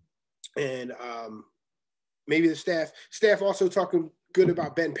him. And maybe the staff also talking good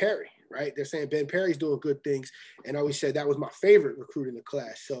about Ben Perry, right? They're saying Ben Perry's doing good things. And I always said that was my favorite recruit in the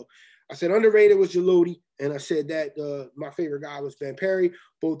class. So I said underrated was Jaloti, and I said that my favorite guy was Ben Perry.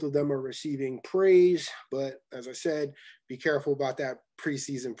 Both of them are receiving praise, but as I said, be careful about that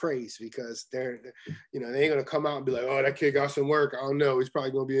preseason praise, because they ain't gonna come out and be like, oh, that kid got some work. I don't know, he's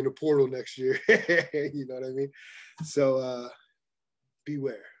probably gonna be in the portal next year. You know what I mean? So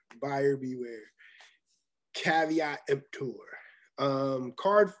beware, buyer beware. Caveat emptor.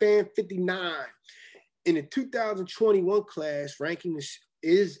 Card fan 59 in the 2021 class ranking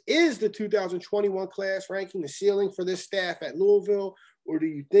is the 2021 class ranking the ceiling for this staff at Louisville, or do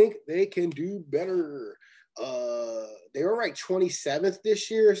you think they can do better? They were ranked 27th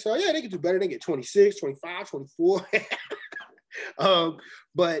this year, so yeah, they can do better. They get 26, 25, 24.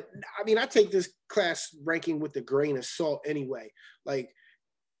 But I mean, I take this class ranking with a grain of salt anyway. Like,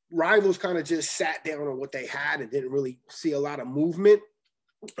 rivals kind of just sat down on what they had and didn't really see a lot of movement.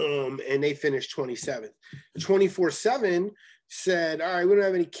 And they finished 27th. 24/7 said, all right, we don't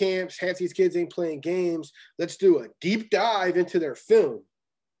have any camps. Half these kids ain't playing games. Let's do a deep dive into their film.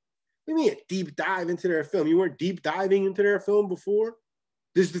 What do you mean a deep dive into their film? You weren't deep diving into their film before?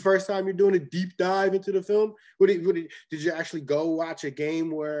 This is the first time you're doing a deep dive into the film? Did you actually go watch a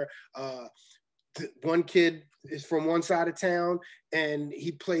game where one kid is from one side of town and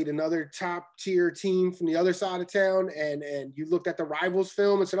he played another top tier team from the other side of town, and you looked at the rivals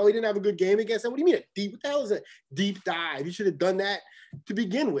film and said, oh, he didn't have a good game against them? What do you mean what the hell is a deep dive? You should have done that to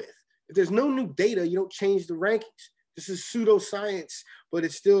begin with. If there's no new data, you don't change the rankings. This is pseudoscience, but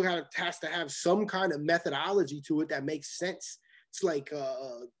it still has to have some kind of methodology to it that makes sense. It's like,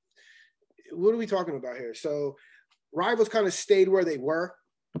 what are we talking about here? So rivals kind of stayed where they were,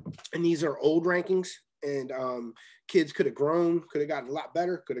 and these are old rankings, and kids could have grown, could have gotten a lot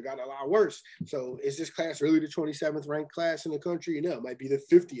better, could have gotten a lot worse. So is this class really the 27th ranked class in the country? No, it might be the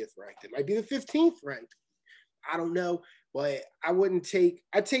 50th ranked. It might be the 15th ranked. I don't know, but I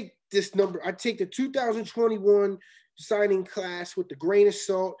take this number. I take the 2021 signing class with the grain of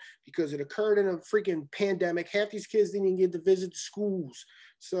salt, because it occurred in a freaking pandemic. Half these kids didn't even get to visit the schools.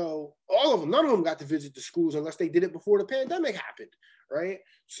 So all of them, none of them got to visit the schools unless they did it before the pandemic happened, right?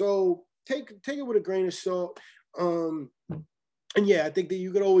 So take it with a grain of salt. And yeah, I think that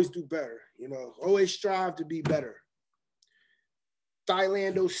you could always do better, always strive to be better.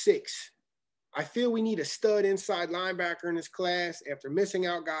 Thailand 06. I feel we need a stud inside linebacker in this class after missing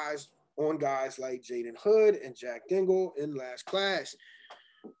out on guys like Jaden Hood and Jack Dingle in last class,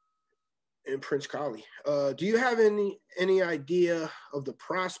 and Prince Collie. Do you have any idea of the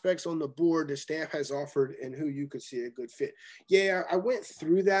prospects on the board the staff has offered and who you could see a good fit? Yeah, I went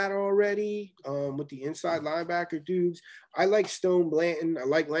through that already with the inside linebacker dudes. I like Stone Blanton. I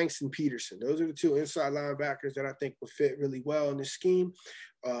like Langston Peterson. Those are the two inside linebackers that I think would fit really well in this scheme.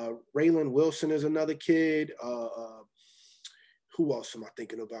 Raylan Wilson is another kid. Who else am I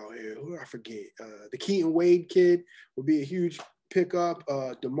thinking about here? I forget. The Keaton Wade kid would be a huge pickup.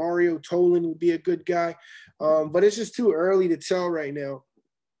 DeMario Tolan would be a good guy. But it's just too early to tell right now.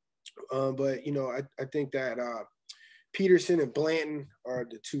 But, I think that Peterson and Blanton are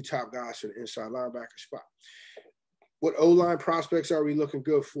the two top guys for the inside linebacker spot. What O-line prospects are we looking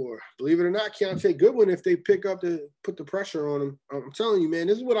good for? Believe it or not, Keontae Goodwin, if they put the pressure on him, I'm telling you, man,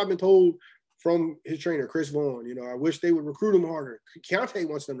 this is what I've been told from his trainer, Chris Vaughn. I wish they would recruit him harder. Keontae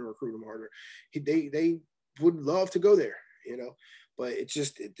wants them to recruit him harder. They would love to go there, but it's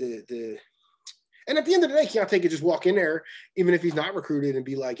just and at the end of the day, Keontae could just walk in there, even if he's not recruited, and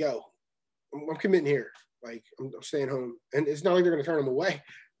be like, yo, I'm committing here. Like, I'm staying home. And it's not like they're going to turn him away.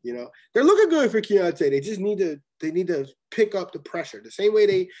 You know, they're looking good for Keontae. They need to pick up the pressure. The same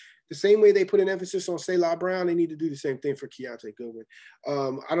way they put an emphasis on Selah Brown, they need to do the same thing for Keontae Goodwin.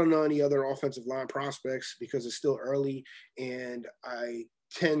 I don't know any other offensive line prospects because it's still early, and I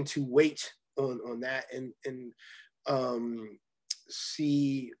tend to wait on that and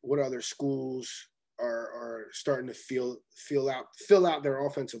see what other schools are starting to fill out their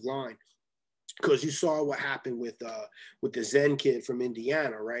offensive line. Because you saw what happened with the Zen kid from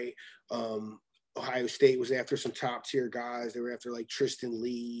Indiana, right? Ohio State was after some top tier guys. They were after like Tristan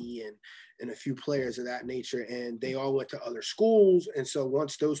Lee and a few players of that nature, and they all went to other schools. And so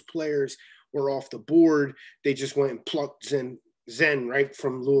once those players were off the board, they just went and plucked Zen right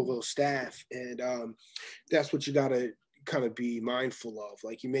from Louisville staff, and that's what you got to kind of be mindful of.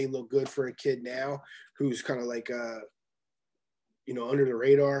 Like, you may look good for a kid now who's kind of like under the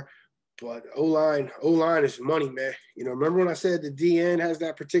radar. But O-line is money, man. You know, remember when I said the DN has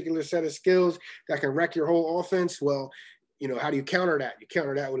that particular set of skills that can wreck your whole offense? Well, you know, how do you counter that? You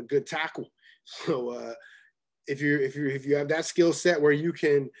counter that with a good tackle. So if you have that skill set where you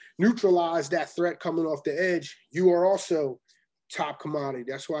can neutralize that threat coming off the edge, you are also top commodity.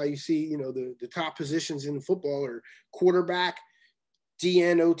 That's why you see, you know, the top positions in football are quarterback,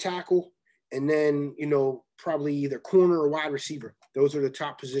 DN, O tackle, and then, you know, probably either corner or wide receiver. Those are the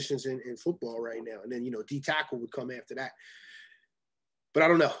top positions in football right now. And then, you know, D tackle would come after that. But I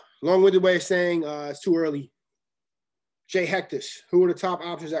don't know. Long-winded way of saying it's too early. Jay Hectus, who are the top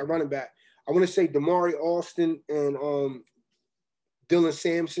options at running back? I want to say Damari Alston and Dylan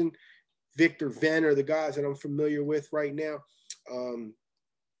Sampson, Victor Venn are the guys that I'm familiar with right now.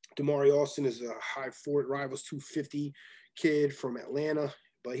 Damari Alston is a high Fort Rivals 250 kid from Atlanta,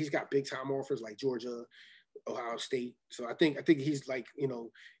 but he's got big-time offers like Georgia, Ohio State. So I think he's like, you know,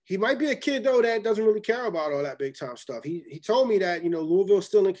 he might be a kid though that doesn't really care about all that big time stuff. He told me that, you know, Louisville's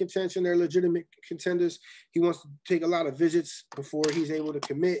still in contention. They're legitimate contenders. He wants to take a lot of visits before he's able to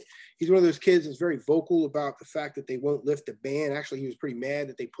commit. He's one of those kids that's very vocal about the fact that they won't lift the ban. Actually, he was pretty mad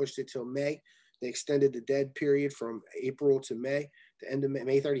that they pushed it till May. They extended the dead period from April to May, the end of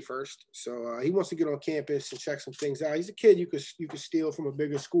May 31st. So he wants to get on campus and check some things out. He's a kid you could steal from a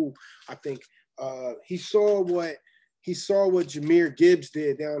bigger school, I think. He saw what Jahmyr Gibbs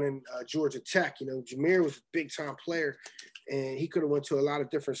did down in Georgia Tech. You know, Jahmyr was a big-time player, and he could have went to a lot of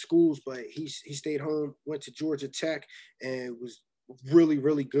different schools, but he stayed home, went to Georgia Tech, and was really,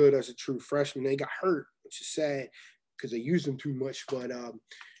 really good as a true freshman. They got hurt, which is sad because they used him too much, but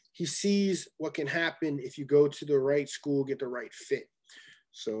he sees what can happen if you go to the right school, get the right fit.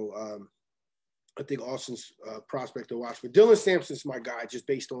 So I think Austin's prospect to watch. But Dylan Sampson's my guy just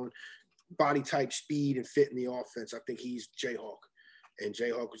based on body type, speed, and fit in the offense. I think he's Jayhawk. And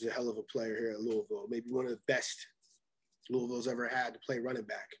Jayhawk was a hell of a player here at Louisville. Maybe one of the best Louisville's ever had to play running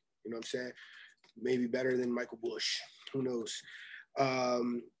back. You know what I'm saying? Maybe better than Michael Bush. Who knows?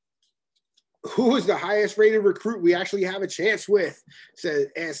 Who is the highest rated recruit we actually have a chance with? Says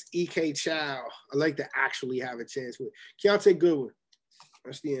S.E.K. Chow. I like to actually have a chance with. Keontae Goodwin.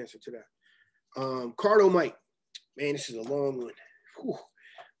 That's the answer to that. Cardo Mike. Man, this is a long one. Whew.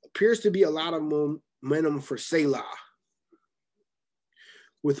 Appears to be a lot of momentum for Selah,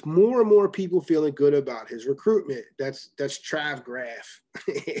 with more and more people feeling good about his recruitment. That's Trav Graf.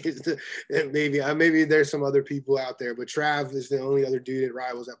 maybe there's some other people out there, but Trav is the only other dude at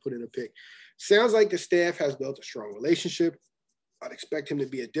Rivals that put in a pick. Sounds like the staff has built a strong relationship. I'd expect him to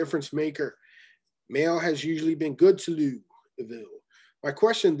be a difference maker. Mail has usually been good to Louisville. My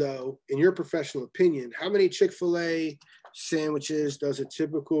question, though, in your professional opinion, how many Chick-fil-A sandwiches does a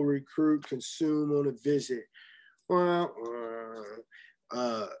typical recruit consume on a visit? Well,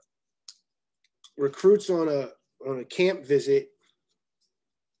 recruits on a camp visit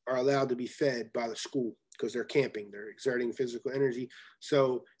are allowed to be fed by the school because they're camping. They're exerting physical energy.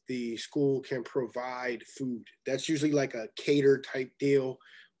 So the school can provide food. That's usually like a cater type deal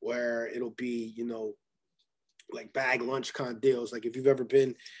where it'll be, you know, like bag lunch kind of deals. Like if you've ever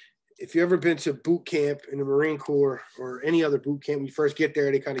been to boot camp in the Marine Corps or any other boot camp, when you first get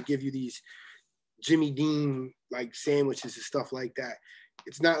there, they kind of give you these Jimmy Dean like sandwiches and stuff like that.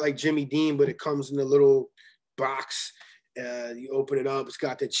 It's not like Jimmy Dean, but it comes in a little box. You open it up, it's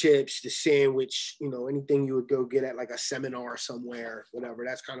got the chips, the sandwich, you know, anything you would go get at like a seminar somewhere, whatever.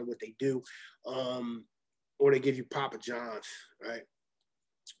 That's kind of what they do. Or they give you Papa John's, right?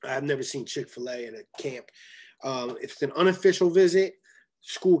 I've never seen Chick-fil-A in a camp. If it's an unofficial visit,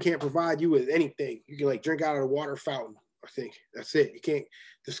 school can't provide you with anything. You can like drink out of the water fountain. I think that's it.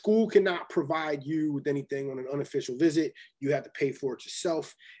 The school cannot provide you with anything on an unofficial visit. You have to pay for it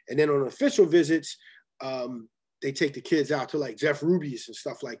yourself. And then on official visits, they take the kids out to like Jeff Ruby's and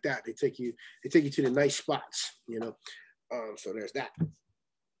stuff like that. They take you to the nice spots, you know. So there's that.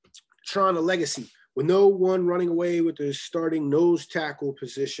 Tron, a legacy. With no one running away with the starting nose tackle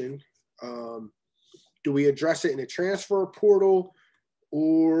position, do we address it in the transfer portal,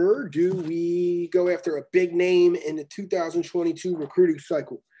 or do we go after a big name in the 2022 recruiting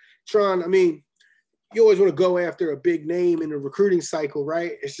cycle? Tron, I mean, you always want to go after a big name in the recruiting cycle,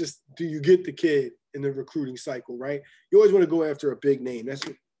 right? It's just, do you get the kid in the recruiting cycle, right? You always want to go after a big name. That's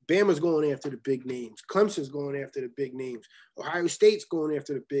what Bama's going after the big names. Clemson's going after the big names. Ohio State's going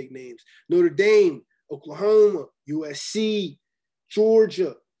after the big names. Notre Dame, Oklahoma, USC,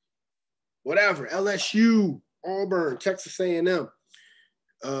 Georgia, whatever, LSU, Auburn, Texas A&M.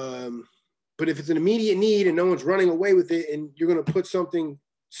 But if it's an immediate need and no one's running away with it and you're going to put something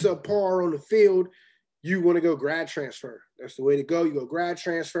subpar on the field, you want to go grad transfer. That's the way to go. You go grad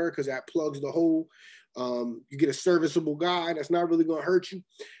transfer because that plugs the hole. You get a serviceable guy that's not really going to hurt you.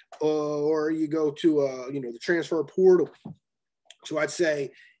 Or you go to, the transfer portal. So I'd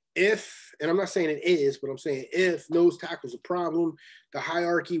say if, and I'm not saying it is, but I'm saying if nose tackle's a problem, the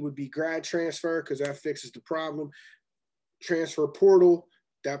hierarchy would be grad transfer because that fixes the problem. Transfer portal,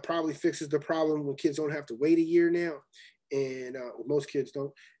 that probably fixes the problem when kids don't have to wait a year now. And most kids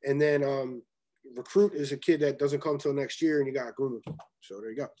don't. And then recruit is a kid that doesn't come till next year and you got to groom him. So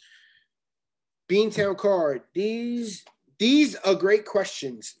there you go. Beantown card. These are great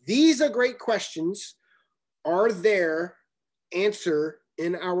questions. These are great questions. Are there answer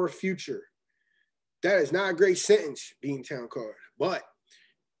in our future? That is not a great sentence, Beantown card, but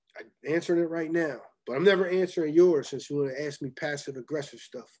I'm answering it right now. But I'm never answering yours since you want to ask me passive aggressive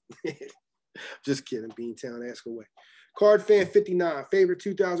stuff. Just kidding, Beantown, ask away. Card fan 59, favorite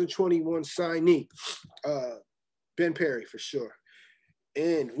 2021 signee. Ben Perry for sure.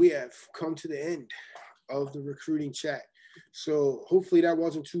 And we have come to the end of the recruiting chat. So hopefully that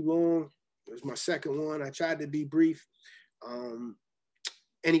wasn't too long. It was my second one. I tried to be brief.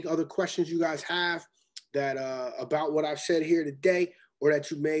 Any other questions you guys have that about what I've said here today, or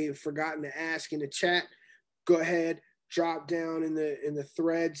that you may have forgotten to ask in the chat, go ahead, drop down in the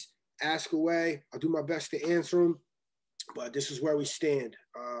threads, ask away. I'll do my best to answer them. But this is where we stand.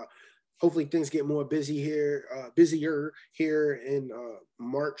 Hopefully things get more busier here in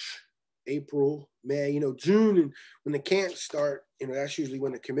March, April, May, June, and when the camps start, that's usually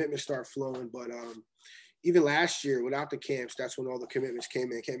when the commitments start flowing. But even last year, without the camps, that's when all the commitments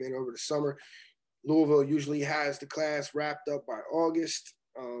came in over the summer. Louisville usually has the class wrapped up by August.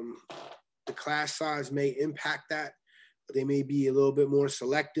 The class size may impact that, but they may be a little bit more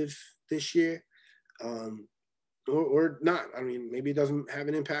selective this year, or not. I mean, maybe it doesn't have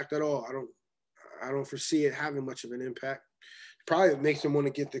an impact at all. I don't foresee it having much of an impact. Probably makes them want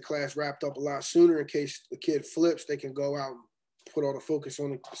to get the class wrapped up a lot sooner in case the kid flips. They can go out and put all the focus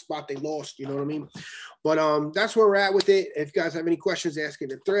on the spot they lost. You know what I mean? But that's where we're at with it. If you guys have any questions, ask in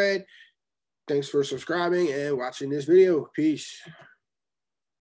the thread. Thanks for subscribing and watching this video. Peace.